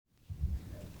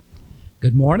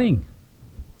Good morning.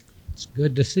 It's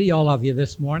good to see all of you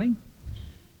this morning.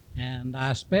 And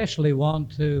I especially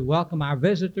want to welcome our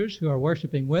visitors who are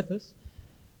worshiping with us.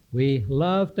 We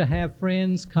love to have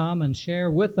friends come and share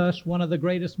with us one of the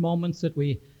greatest moments that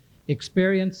we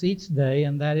experience each day,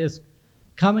 and that is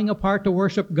coming apart to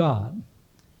worship God.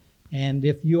 And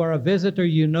if you are a visitor,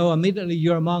 you know immediately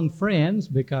you're among friends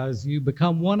because you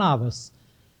become one of us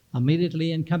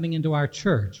immediately in coming into our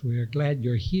church. We are glad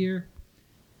you're here.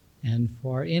 And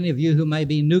for any of you who may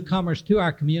be newcomers to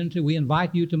our community, we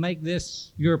invite you to make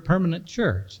this your permanent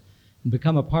church and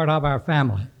become a part of our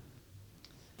family.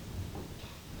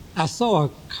 I saw a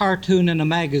cartoon in a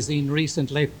magazine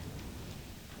recently,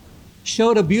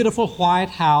 showed a beautiful white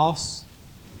house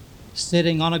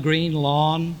sitting on a green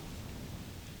lawn,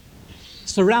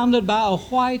 surrounded by a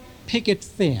white picket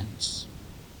fence.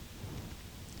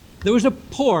 There was a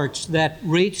porch that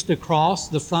reached across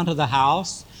the front of the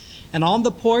house, and on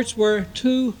the porch were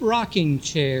two rocking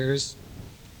chairs.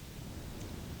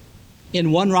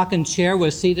 In one rocking chair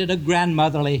was seated a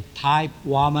grandmotherly type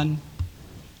woman,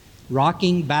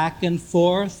 rocking back and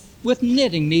forth with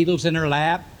knitting needles in her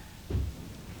lap.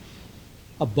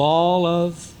 A ball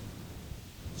of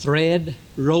thread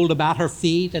rolled about her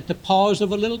feet at the paws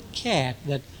of a little cat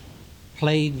that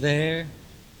played there.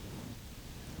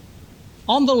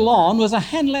 On the lawn was a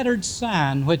hand-lettered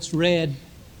sign which read,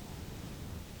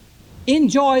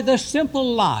 "Enjoy the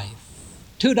simple life,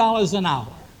 $2 an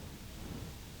hour."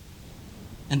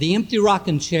 And the empty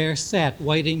rocking chair sat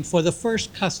waiting for the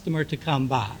first customer to come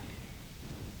by.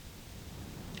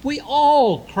 We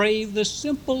all crave the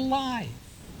simple life.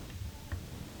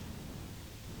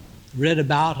 Read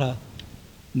about a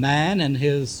man and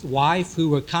his wife who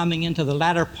were coming into the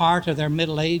latter part of their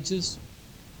middle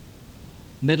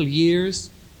years.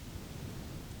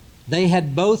 They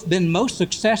had both been most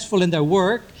successful in their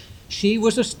work. She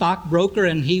was a stockbroker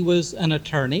and he was an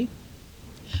attorney.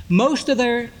 Most of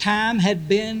their time had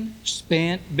been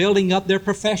spent building up their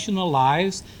professional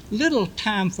lives, little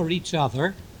time for each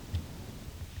other.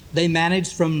 They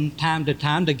managed from time to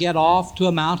time to get off to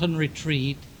a mountain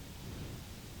retreat.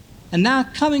 And now,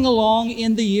 coming along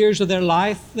in the years of their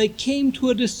life, they came to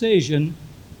a decision.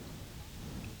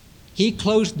 He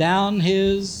closed down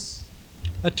his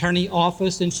attorney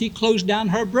office and she closed down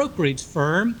her brokerage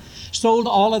firm, sold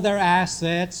all of their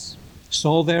assets,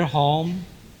 sold their home,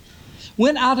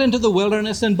 went out into the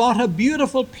wilderness and bought a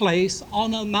beautiful place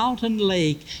on a mountain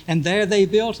lake, and there they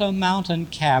built a mountain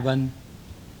cabin,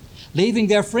 leaving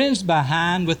their friends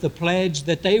behind with the pledge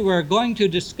that they were going to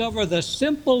discover the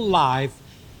simple life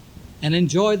and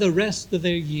enjoy the rest of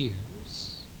their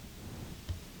years.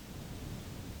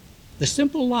 The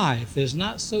simple life is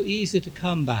not so easy to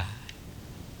come by.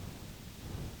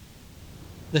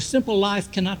 The simple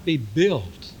life cannot be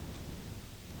built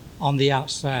on the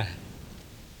outside.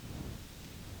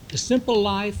 The simple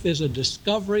life is a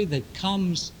discovery that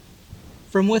comes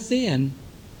from within.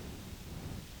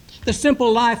 The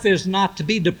simple life is not to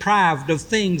be deprived of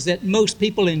things that most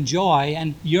people enjoy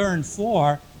and yearn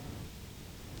for.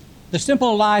 The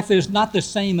simple life is not the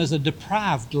same as a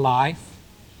deprived life.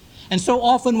 And so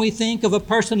often we think of a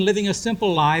person living a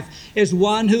simple life as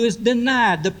one who is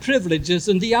denied the privileges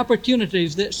and the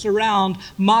opportunities that surround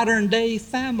modern-day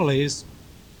families.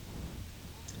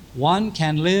 One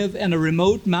can live in a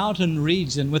remote mountain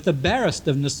region with the barest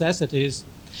of necessities,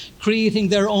 creating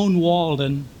their own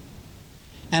Walden,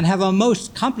 and have a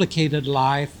most complicated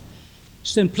life,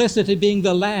 simplicity being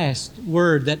the last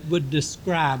word that would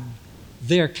describe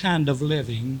their kind of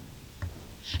living.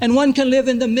 And one can live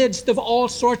in the midst of all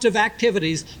sorts of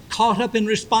activities, caught up in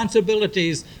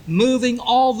responsibilities, moving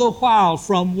all the while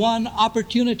from one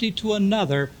opportunity to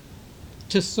another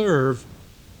to serve,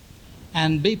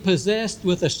 and be possessed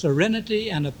with a serenity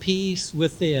and a peace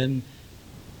within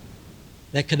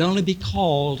that could only be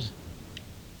called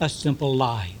a simple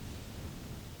life.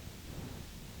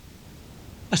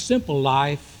 A simple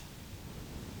life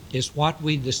is what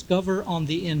we discover on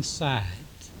the inside,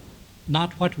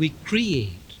 not what we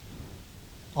create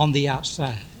on the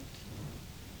outside.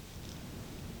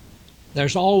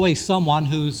 There's always someone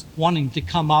who's wanting to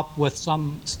come up with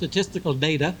some statistical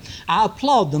data. I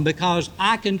applaud them because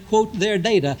I can quote their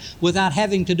data without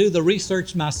having to do the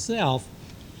research myself.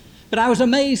 But I was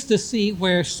amazed to see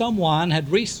where someone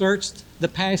had researched the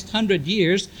past 100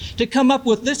 years to come up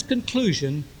with this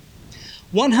conclusion.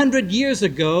 100 years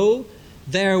ago,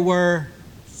 there were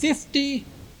 50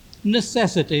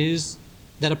 necessities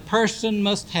that a person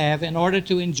must have in order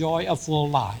to enjoy a full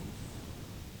life.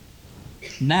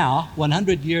 Now,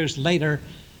 100 years later,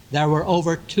 there were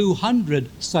over 200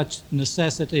 such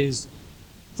necessities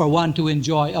for one to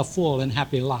enjoy a full and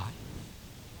happy life.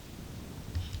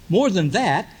 More than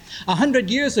that, 100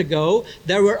 years ago,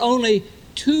 there were only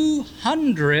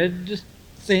 200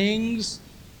 things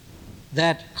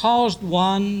that caused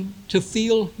one to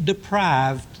feel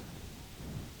deprived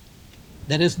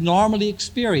that is normally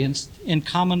experienced in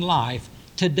common life.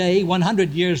 Today,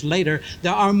 100 years later,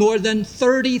 there are more than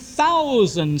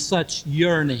 30,000 such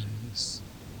yearnings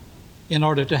in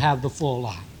order to have the full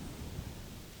life.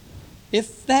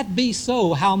 If that be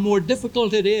so, how more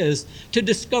difficult it is to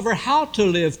discover how to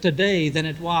live today than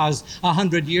it was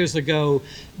 100 years ago,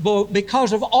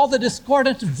 because of all the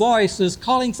discordant voices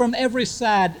calling from every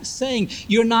side saying,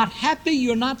 you're not happy,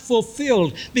 you're not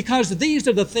fulfilled, because these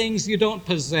are the things you don't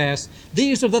possess.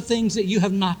 These are the things that you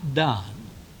have not done.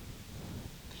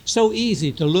 So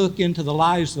easy to look into the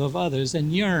lives of others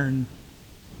and yearn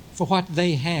for what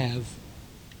they have.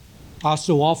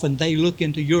 So often they look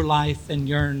into your life and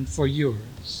yearn for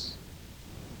yours.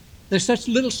 There's such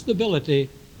little stability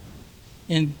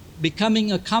in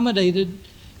becoming accommodated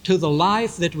to the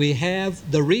life that we have,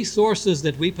 the resources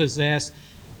that we possess,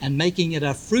 and making it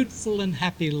a fruitful and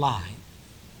happy life.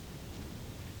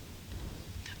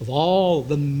 Of all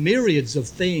the myriads of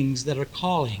things that are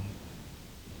calling,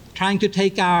 trying to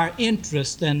take our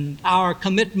interest and our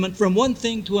commitment from one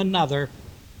thing to another,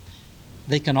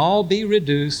 they can all be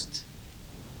reduced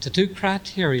to two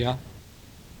criteria.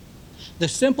 The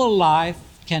simple life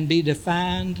can be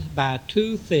defined by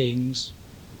two things: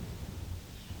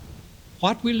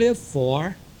 what we live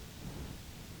for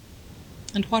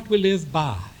and what we live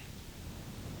by.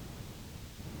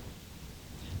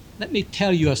 Let me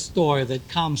tell you a story that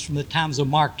comes from the times of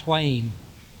Mark Twain,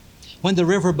 when the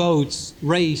riverboats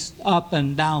raced up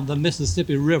and down the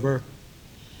Mississippi River.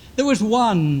 There was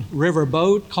one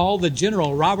riverboat called the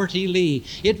General Robert E. Lee.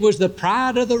 It was the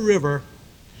pride of the river,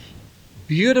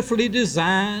 beautifully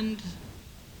designed,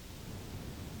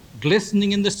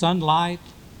 glistening in the sunlight.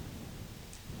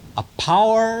 A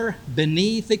power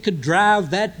beneath it could drive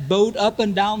that boat up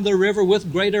and down the river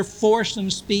with greater force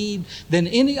and speed than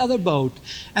any other boat.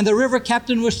 And the river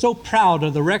captain was so proud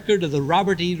of the record of the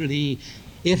Robert E. Lee.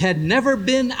 It had never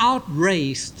been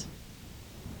outraced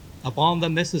upon the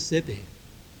Mississippi.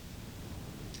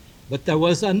 But there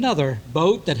was another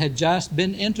boat that had just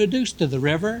been introduced to the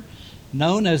river,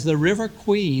 known as the River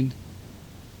Queen.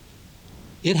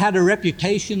 It had a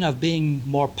reputation of being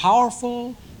more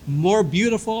powerful, more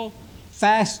beautiful,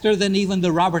 faster than even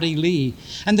the Robert E. Lee.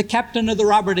 And the captain of the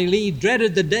Robert E. Lee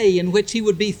dreaded the day in which he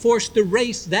would be forced to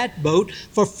race that boat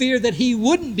for fear that he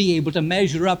wouldn't be able to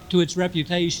measure up to its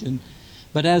reputation.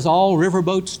 But as all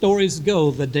riverboat stories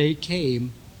go, the day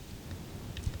came.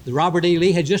 The Robert E.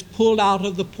 Lee had just pulled out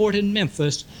of the port in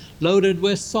Memphis, loaded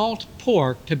with salt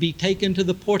pork to be taken to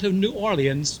the port of New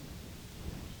Orleans.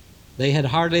 They had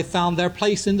hardly found their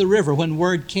place in the river when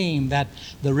word came that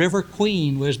the River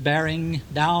Queen was bearing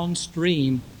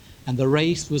downstream and the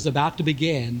race was about to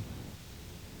begin.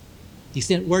 He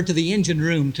sent word to the engine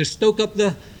room to stoke up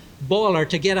the boiler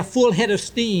to get a full head of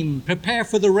steam, prepare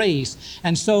for the race,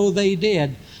 and so they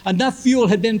did. Enough fuel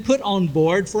had been put on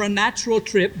board for a natural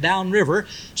trip downriver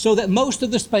so that most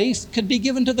of the space could be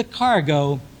given to the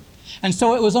cargo. And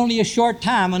so it was only a short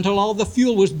time until all the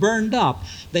fuel was burned up.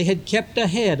 They had kept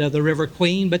ahead of the River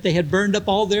Queen, but they had burned up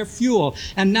all their fuel.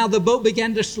 And now the boat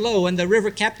began to slow, and the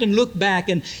river captain looked back,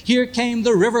 and here came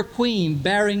the River Queen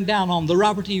bearing down on the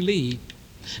Robert E. Lee.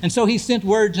 And so he sent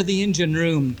word to the engine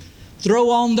room,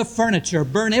 throw on the furniture,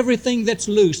 burn everything that's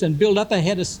loose, and build up a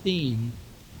head of steam.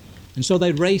 And so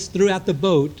they raced throughout the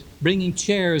boat, bringing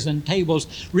chairs and tables,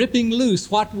 ripping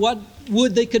loose what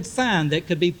wood they could find that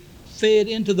could be fed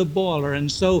into the boiler.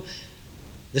 And so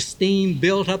the steam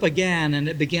built up again, and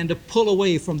it began to pull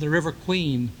away from the River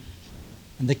Queen.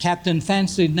 And the captain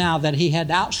fancied now that he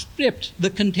had outstripped the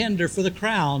contender for the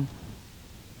crown.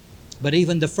 But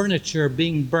even the furniture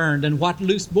being burned and what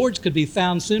loose boards could be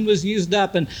found soon was used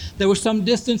up, and there was some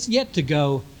distance yet to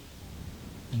go.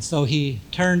 And so he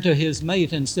turned to his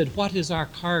mate and said, "What is our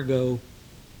cargo?"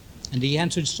 And he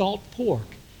answered, "Salt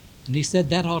pork." And he said,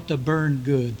 "That ought to burn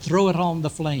good. Throw it on the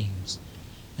flames."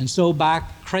 And so by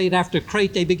crate after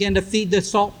crate, they began to feed the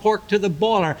salt pork to the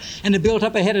boiler, and it built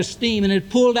up a head of steam, and it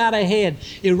pulled out ahead.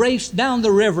 It raced down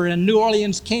the river, and New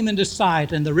Orleans came into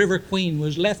sight, and the River Queen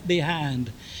was left behind.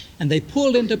 And they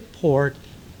pulled into port,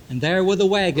 and there were the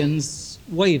wagons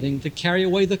waiting to carry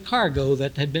away the cargo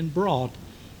that had been brought.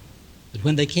 But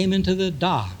when they came into the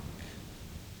dock,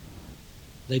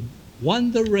 they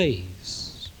won the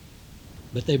race,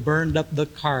 but they burned up the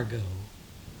cargo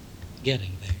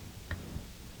getting there.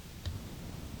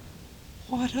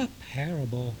 What a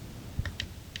parable.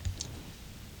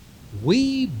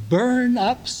 We burn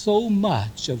up so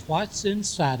much of what's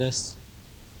inside us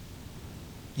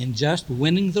in just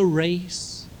winning the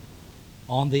race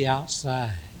on the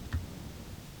outside.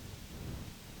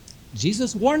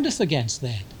 Jesus warned us against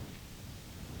that.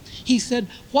 He said,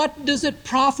 "What does it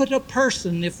profit a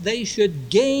person if they should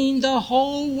gain the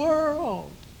whole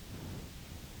world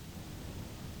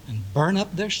and burn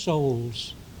up their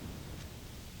souls?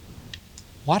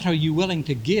 What are you willing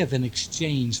to give in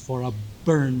exchange for a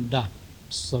burned up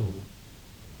soul?"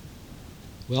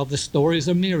 Well, the stories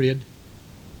are myriad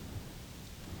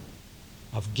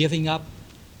of giving up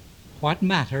what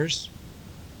matters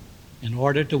in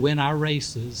order to win our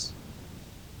races.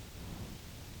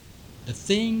 The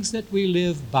things that we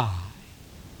live by.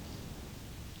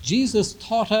 Jesus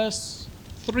taught us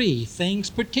 3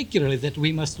 things particularly that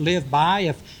we must live by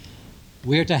if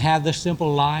we're to have the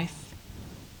simple life.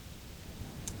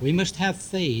 We must have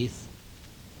faith.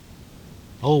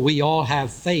 Oh, we all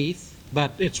have faith,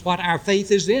 but it's what our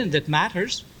faith is in that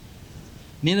matters.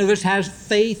 Many of us have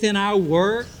faith in our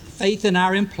work, faith in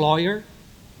our employer.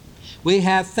 We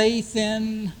have faith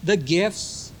in the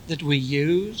gifts that we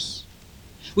use.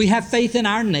 We have faith in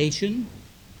our nation.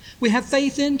 We have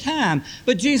faith in time.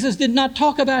 But Jesus did not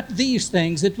talk about these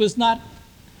things. It was not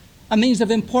a means of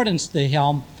importance to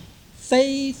him.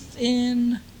 Faith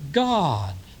in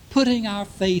God, putting our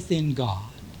faith in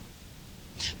God,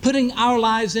 putting our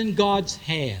lives in God's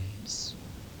hands.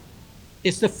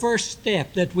 It's the first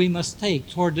step that we must take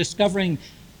toward discovering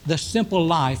the simple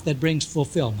life that brings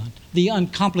fulfillment, the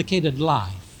uncomplicated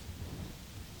life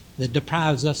that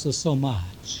deprives us of so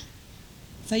much.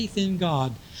 Faith in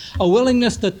God, a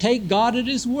willingness to take God at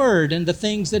His word and the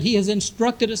things that He has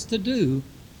instructed us to do,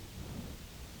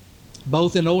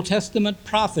 both in Old Testament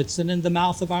prophets and in the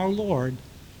mouth of our Lord.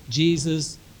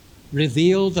 Jesus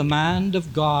revealed the mind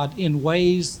of God in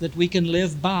ways that we can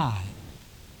live by.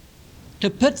 To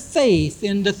put faith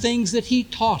in the things that He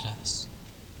taught us.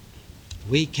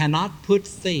 We cannot put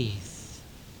faith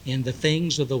in the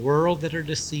things of the world that are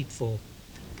deceitful.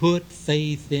 Put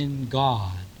faith in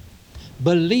God.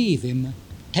 Believe Him,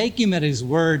 take Him at His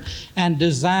word, and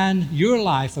design your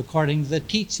life according to the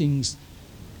teachings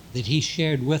that He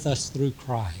shared with us through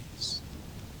Christ.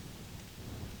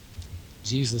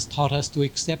 Jesus taught us to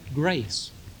accept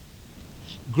grace.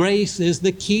 Grace is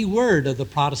the key word of the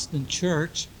Protestant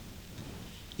church.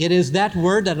 It is that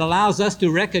word that allows us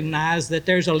to recognize that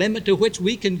there's a limit to which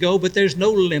we can go, but there's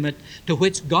no limit to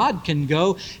which God can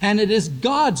go. And it is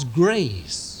God's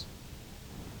grace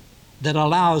that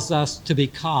allows us to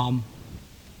become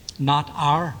not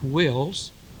our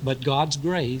wills, but God's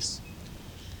grace.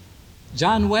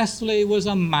 John Wesley was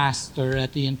a master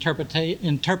at the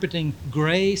interpreting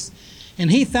grace,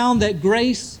 and he found that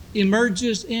grace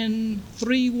emerges in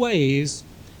 3 ways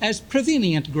as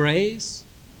prevenient grace.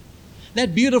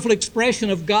 That beautiful expression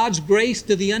of God's grace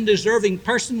to the undeserving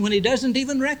person when he doesn't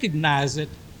even recognize it.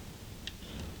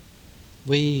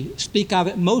 We speak of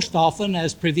it most often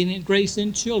as prevenient grace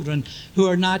in children who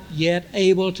are not yet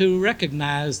able to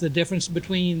recognize the difference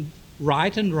between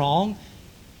right and wrong,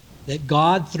 that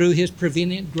God, through His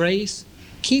prevenient grace,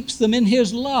 keeps them in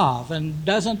His love and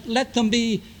doesn't let them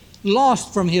be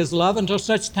lost from His love until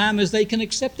such time as they can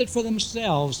accept it for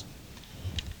themselves.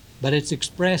 But it's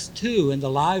expressed, too, in the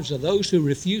lives of those who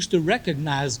refuse to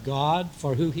recognize God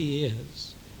for who He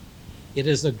is. It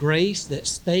is a grace that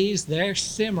stays there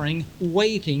simmering,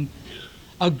 waiting,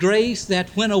 a grace that,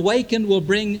 when awakened, will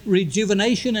bring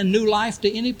rejuvenation and new life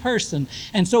to any person.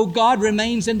 And so God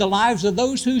remains in the lives of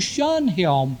those who shun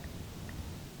Him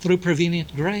through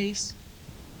prevenient grace.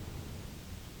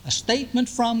 A statement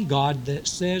from God that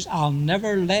says, "I'll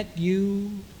never let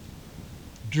you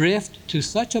drift to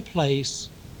such a place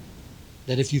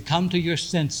that if you come to your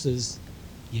senses,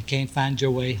 you can't find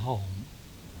your way home."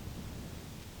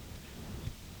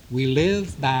 We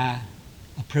live by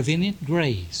a prevenient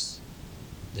grace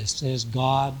that says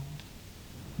God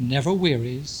never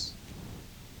wearies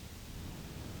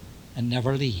and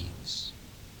never leaves.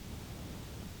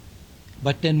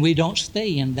 But then we don't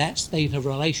stay in that state of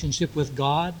relationship with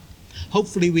God.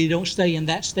 Hopefully we don't stay in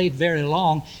that state very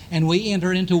long, and we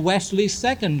enter into Wesley's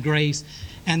second grace,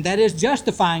 and that is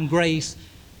justifying grace.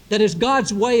 That is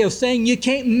God's way of saying, you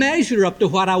can't measure up to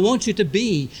what I want you to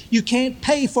be. You can't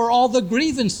pay for all the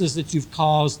grievances that you've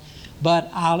caused,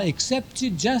 but I'll accept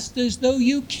you just as though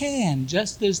you can,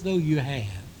 just as though you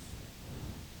have.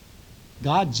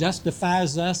 God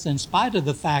justifies us in spite of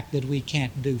the fact that we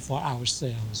can't do for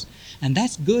ourselves. And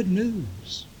that's good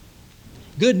news.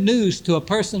 Good news to a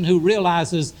person who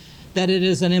realizes that it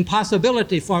is an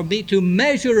impossibility for me to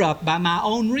measure up by my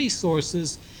own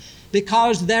resources,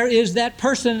 because there is that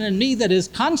person in me that is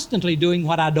constantly doing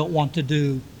what I don't want to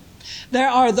do. There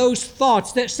are those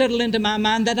thoughts that settle into my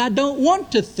mind that I don't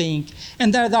want to think.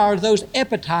 And there are those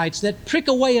appetites that prick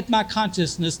away at my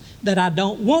consciousness that I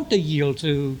don't want to yield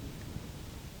to.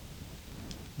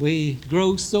 We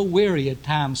grow so weary at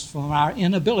times from our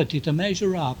inability to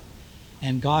measure up.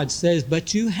 And God says,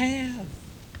 but you have.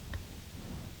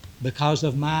 Because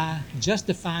of my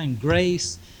justifying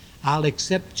grace, I'll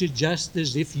accept you just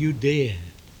as if you did.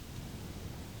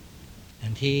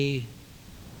 And He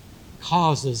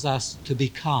causes us to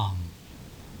become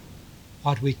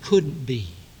what we couldn't be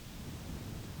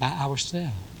by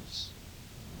ourselves.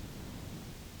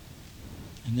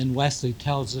 And then Wesley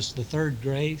tells us the third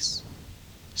grace,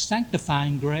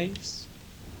 sanctifying grace,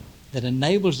 that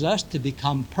enables us to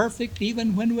become perfect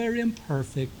even when we're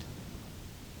imperfect,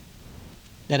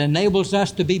 that enables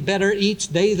us to be better each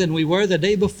day than we were the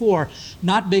day before,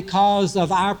 not because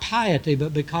of our piety,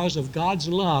 but because of God's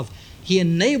love. He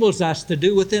enables us to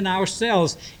do within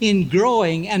ourselves in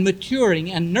growing and maturing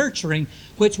and nurturing,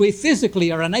 which we physically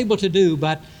are unable to do,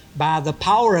 but by the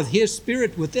power of His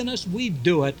Spirit within us, we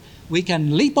do it. We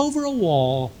can leap over a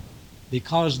wall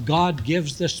because God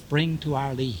gives the spring to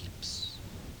our leaps.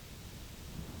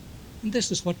 And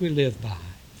this is what we live by,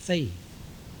 faith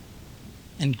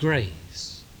and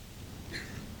grace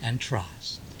and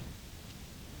trust.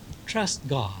 Trust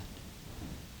God.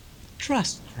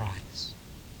 Trust Christ.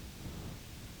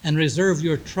 And reserve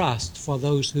your trust for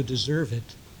those who deserve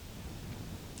it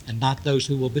and not those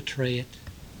who will betray it.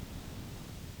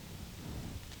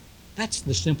 That's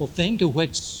the simple thing to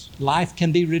which life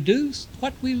can be reduced,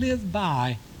 what we live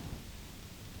by.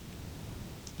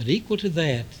 But equal to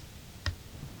that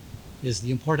is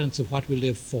the importance of what we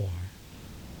live for.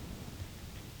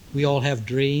 We all have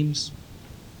dreams,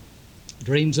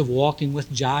 dreams of walking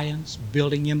with giants,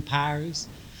 building empires,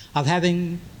 of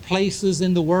having places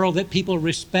in the world that people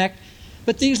respect.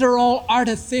 But these are all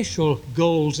artificial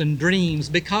goals and dreams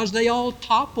because they all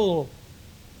topple.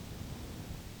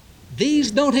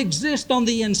 These don't exist on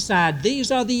the inside.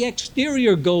 These are the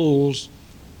exterior goals.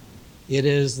 It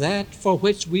is that for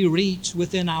which we reach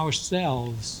within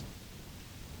ourselves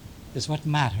is what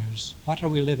matters. What are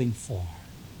we living for?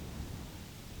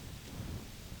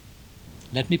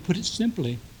 Let me put it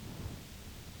simply,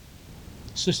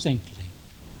 succinctly.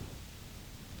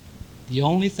 The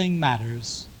only thing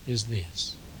matters is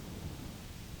this.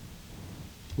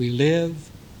 We live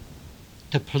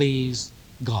to please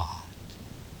God.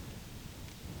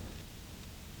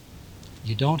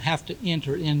 You don't have to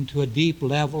enter into a deep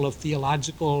level of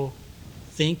theological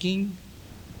thinking.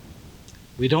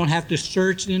 We don't have to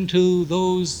search into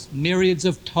those myriads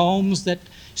of tomes that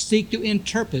seek to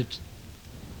interpret.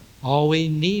 All we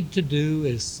need to do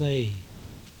is say,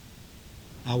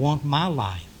 I want my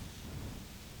life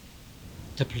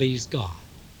to please God.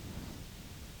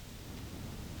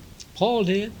 Paul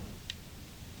did.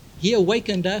 He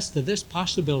awakened us to this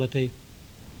possibility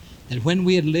that when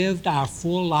we had lived our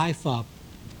full life up,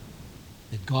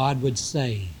 that God would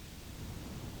say,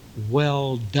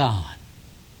 well done.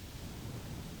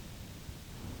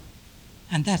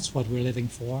 And that's what we're living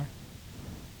for.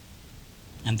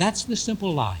 And that's the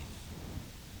simple life.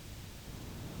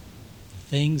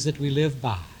 The things that we live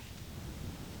by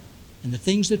and the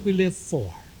things that we live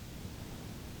for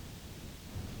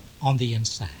on the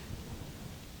inside.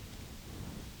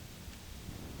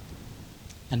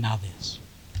 And now this.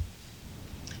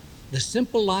 The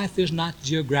simple life is not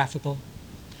geographical,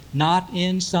 not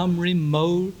in some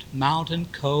remote mountain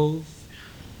cove,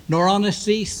 nor on a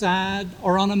seaside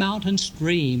or on a mountain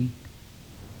stream.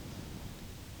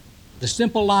 The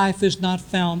simple life is not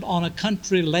found on a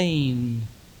country lane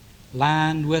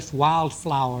lined with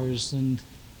wildflowers and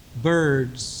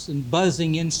birds and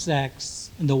buzzing insects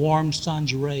and the warm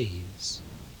sun's rays.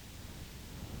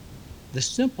 The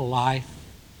simple life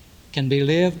can be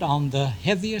lived on the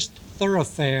heaviest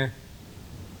thoroughfare,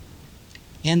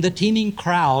 in the teeming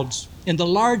crowds, in the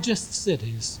largest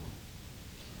cities,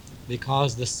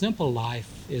 because the simple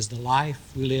life is the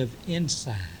life we live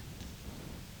inside.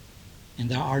 And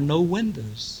there are no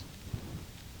windows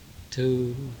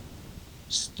to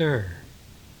stir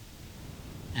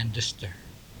and disturb.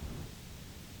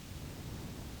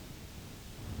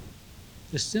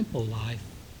 The simple life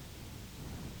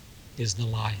is the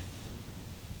life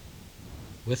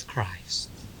with Christ.